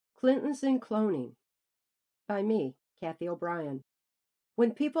Clintons and Cloning by me, Kathy O'Brien. When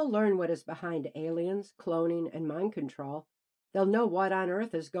people learn what is behind aliens, cloning, and mind control, they'll know what on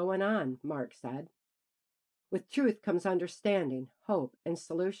earth is going on, Mark said. With truth comes understanding, hope, and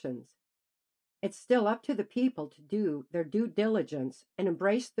solutions. It's still up to the people to do their due diligence and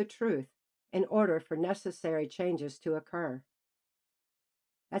embrace the truth in order for necessary changes to occur.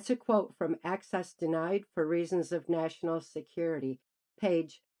 That's a quote from Access Denied for Reasons of National Security,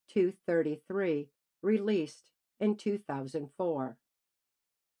 page 233, released in 2004.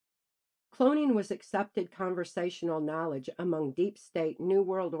 Cloning was accepted conversational knowledge among deep state New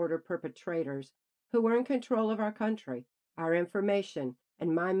World Order perpetrators who were in control of our country, our information,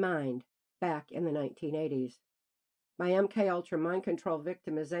 and my mind back in the 1980s. My MKUltra mind control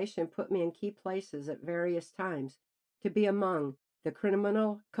victimization put me in key places at various times to be among the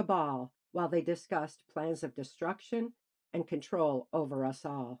criminal cabal while they discussed plans of destruction and control over us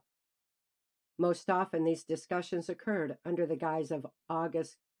all. Most often, these discussions occurred under the guise of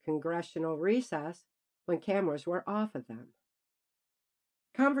August congressional recess when cameras were off of them.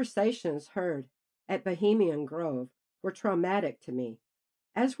 Conversations heard at Bohemian Grove were traumatic to me,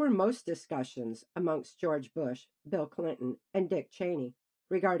 as were most discussions amongst George Bush, Bill Clinton, and Dick Cheney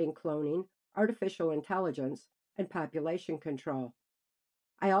regarding cloning, artificial intelligence, and population control.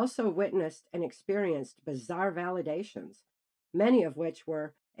 I also witnessed and experienced bizarre validations, many of which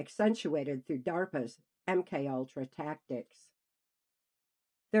were accentuated through DARPA's MKUltra tactics.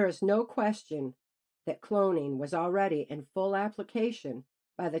 There is no question that cloning was already in full application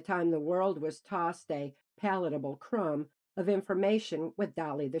by the time the world was tossed a palatable crumb of information with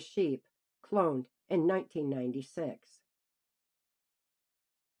Dolly the sheep, cloned in 1996.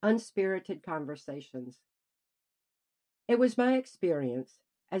 Unspirited conversations. It was my experience,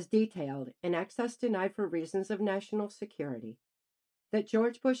 as detailed in Access Denied for Reasons of National Security, that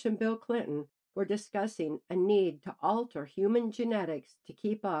George Bush and Bill Clinton were discussing a need to alter human genetics to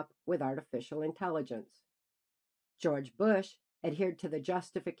keep up with artificial intelligence. George Bush adhered to the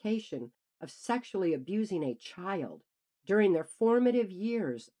justification of sexually abusing a child during their formative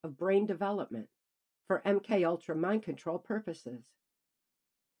years of brain development for MKUltra mind control purposes.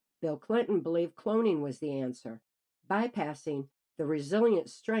 Bill Clinton believed cloning was the answer, bypassing the resilient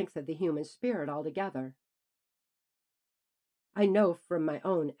strength of the human spirit altogether. I know from my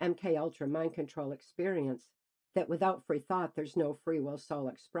own MKUltra mind control experience that without free thought, there's no free will soul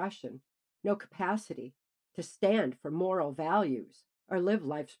expression, no capacity to stand for moral values or live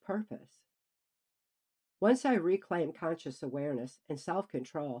life's purpose. Once I reclaimed conscious awareness and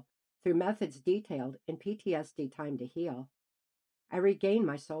self-control through methods detailed in PTSD Time to Heal, I regained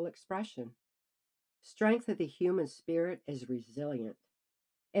my soul expression. Strength of the human spirit is resilient.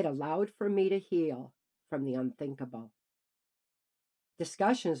 It allowed for me to heal from the unthinkable.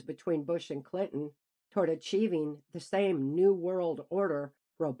 Discussions between Bush and Clinton toward achieving the same New World Order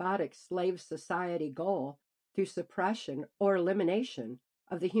robotic slave society goal through suppression or elimination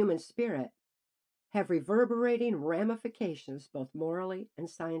of the human spirit have reverberating ramifications both morally and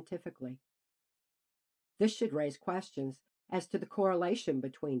scientifically. This should raise questions as to the correlation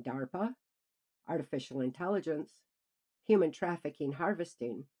between DARPA, artificial intelligence, human trafficking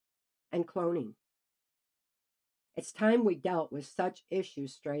harvesting, and cloning. It's time we dealt with such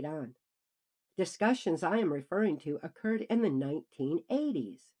issues straight on. Discussions I am referring to occurred in the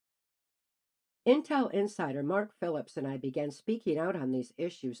 1980s. Intel insider Mark Phillips and I began speaking out on these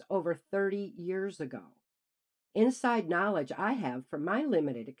issues over 30 years ago. Inside knowledge I have from my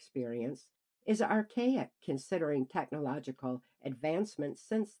limited experience is archaic considering technological advancements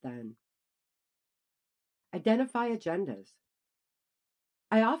since then. Identify agendas.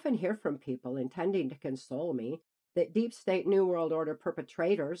 I often hear from people intending to console me that deep state New World Order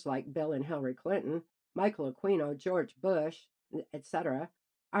perpetrators like Bill and Hillary Clinton, Michael Aquino, George Bush, etc.,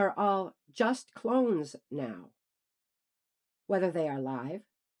 are all just clones now. Whether they are live,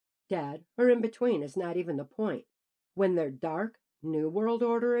 dead, or in between is not even the point, when their dark New World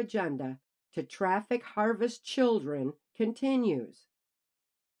Order agenda to traffic harvest children continues.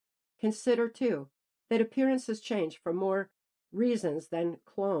 Consider, too, that appearances change for more reasons than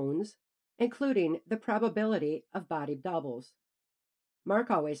clones, including the probability of body doubles.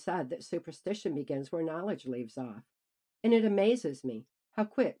 Mark always said that superstition begins where knowledge leaves off, and it amazes me how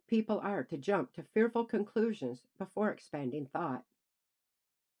quick people are to jump to fearful conclusions before expanding thought.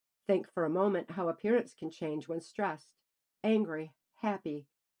 Think for a moment how appearance can change when stressed, angry, happy,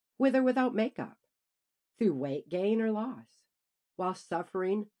 with or without makeup, through weight gain or loss, while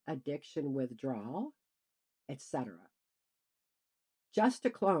suffering addiction withdrawal, etc. Just a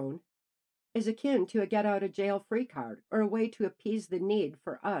clone is akin to a get out of jail free card or a way to appease the need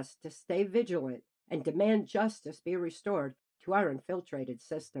for us to stay vigilant and demand justice be restored to our infiltrated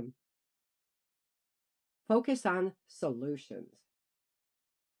system. Focus on solutions.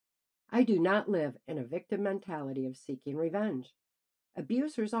 I do not live in a victim mentality of seeking revenge.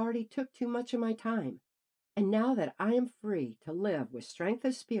 Abusers already took too much of my time, and now that I am free to live with strength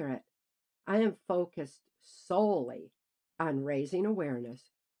of spirit, I am focused solely on raising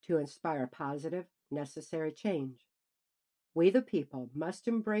awareness to inspire positive, necessary change. We, the people, must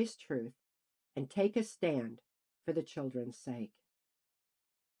embrace truth and take a stand for the children's sake.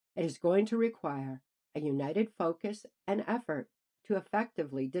 It is going to require a united focus and effort to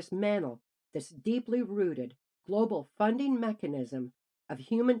effectively dismantle this deeply rooted global funding mechanism of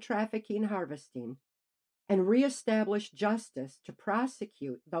human trafficking harvesting and reestablish justice to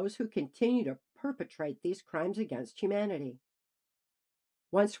prosecute those who continue to perpetrate these crimes against humanity.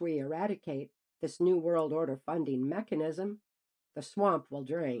 Once we eradicate this New World Order funding mechanism, the swamp will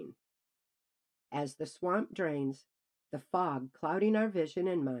drain. As the swamp drains, the fog clouding our vision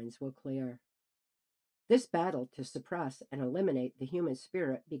and minds will clear. This battle to suppress and eliminate the human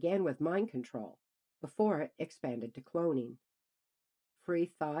spirit began with mind control before it expanded to cloning.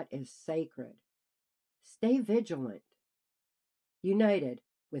 Free thought is sacred. Stay vigilant. United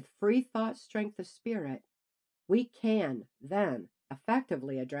with free thought strength of spirit, we can then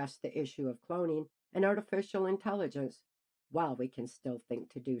effectively address the issue of cloning and artificial intelligence while we can still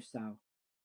think to do so.